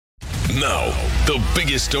Now, the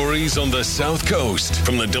biggest stories on the South Coast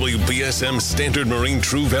from the WBSM Standard Marine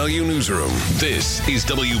True Value Newsroom. This is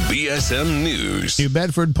WBSM News. New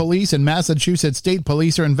Bedford Police and Massachusetts State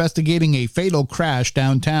Police are investigating a fatal crash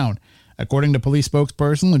downtown. According to police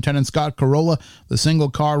spokesperson Lieutenant Scott Carolla, the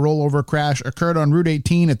single-car rollover crash occurred on Route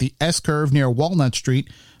 18 at the S-curve near Walnut Street.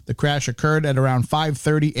 The crash occurred at around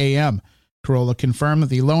 5:30 a.m. Carolla confirmed that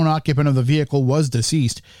the lone occupant of the vehicle was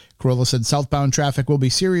deceased. Carolla said southbound traffic will be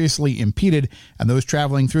seriously impeded, and those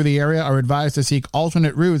traveling through the area are advised to seek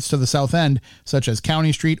alternate routes to the south end, such as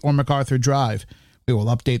County Street or MacArthur Drive. We will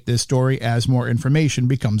update this story as more information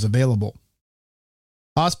becomes available.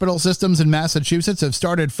 Hospital systems in Massachusetts have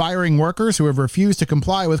started firing workers who have refused to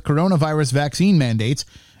comply with coronavirus vaccine mandates.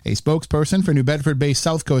 A spokesperson for New Bedford-based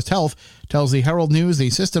South Coast Health tells the Herald News the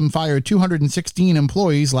system fired 216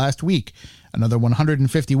 employees last week. Another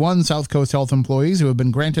 151 South Coast Health employees who have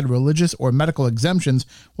been granted religious or medical exemptions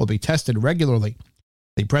will be tested regularly.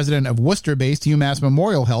 The president of Worcester-based UMass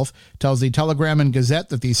Memorial Health tells the Telegram and Gazette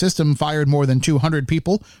that the system fired more than 200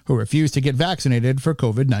 people who refused to get vaccinated for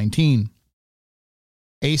COVID-19.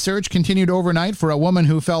 A search continued overnight for a woman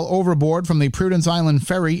who fell overboard from the Prudence Island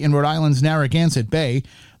Ferry in Rhode Island's Narragansett Bay.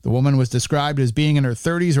 The woman was described as being in her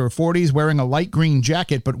 30s or 40s, wearing a light green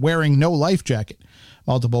jacket but wearing no life jacket.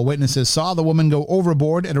 Multiple witnesses saw the woman go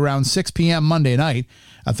overboard at around 6 p.m. Monday night.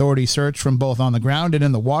 Authorities searched from both on the ground and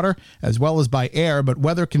in the water, as well as by air, but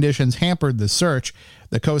weather conditions hampered the search.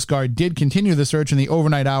 The Coast Guard did continue the search in the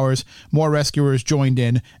overnight hours. More rescuers joined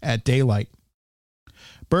in at daylight.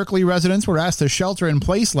 Berkeley residents were asked to shelter in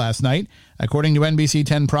place last night. According to NBC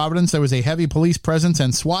 10 Providence, there was a heavy police presence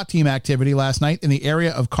and SWAT team activity last night in the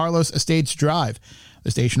area of Carlos Estates Drive.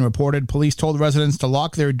 The station reported police told residents to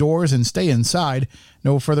lock their doors and stay inside.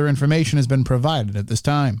 No further information has been provided at this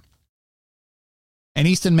time. An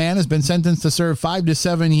Easton man has been sentenced to serve 5 to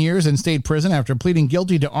 7 years in state prison after pleading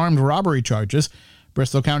guilty to armed robbery charges.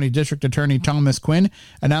 Bristol County District Attorney Thomas Quinn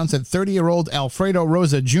announced that 30-year-old Alfredo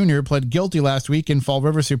Rosa Jr. pled guilty last week in Fall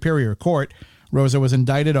River Superior Court. Rosa was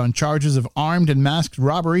indicted on charges of armed and masked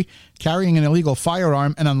robbery, carrying an illegal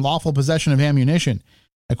firearm, and unlawful possession of ammunition.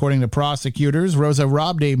 According to prosecutors, Rosa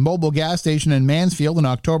robbed a mobile gas station in Mansfield in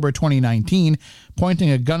October 2019, pointing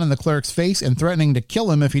a gun in the clerk's face and threatening to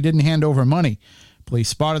kill him if he didn't hand over money. Police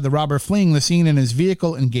spotted the robber fleeing the scene in his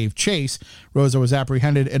vehicle and gave chase. Rosa was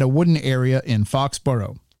apprehended at a wooden area in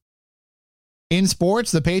Foxborough. In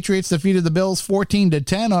sports, the Patriots defeated the Bills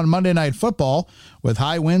 14-10 on Monday Night Football. With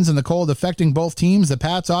high winds and the cold affecting both teams, the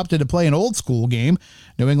Pats opted to play an old-school game.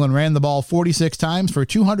 New England ran the ball 46 times for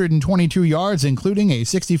 222 yards, including a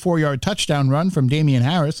 64-yard touchdown run from Damian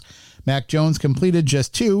Harris. Mac Jones completed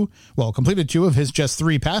two of his just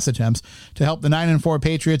 3 pass attempts to help the 9-4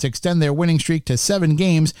 Patriots extend their winning streak to 7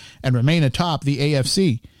 games and remain atop the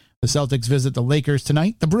AFC. The Celtics visit the Lakers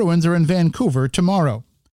tonight. The Bruins are in Vancouver tomorrow.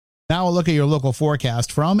 Now a look at your local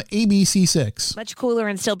forecast from ABC6. Much cooler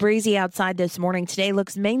and still breezy outside this morning. Today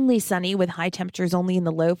looks mainly sunny with high temperatures only in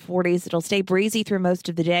the low 40s. It'll stay breezy through most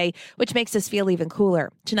of the day, which makes us feel even cooler.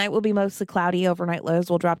 Tonight will be mostly cloudy. Overnight lows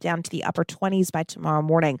will drop down to the upper 20s by tomorrow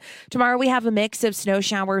morning. Tomorrow we have a mix of snow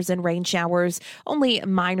showers and rain showers. Only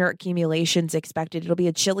minor accumulations expected. It'll be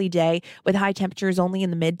a chilly day with high temperatures only in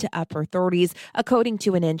the mid to upper 30s, a coating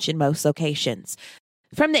to an inch in most locations.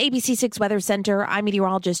 From the ABC6 Weather Center, I'm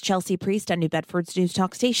meteorologist Chelsea Priest on New Bedford's News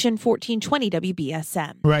Talk Station, 1420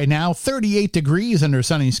 WBSM. Right now, 38 degrees under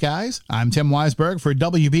sunny skies. I'm Tim Weisberg for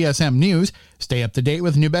WBSM News. Stay up to date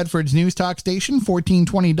with New Bedford's News Talk Station,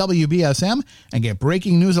 1420 WBSM, and get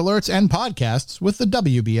breaking news alerts and podcasts with the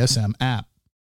WBSM app.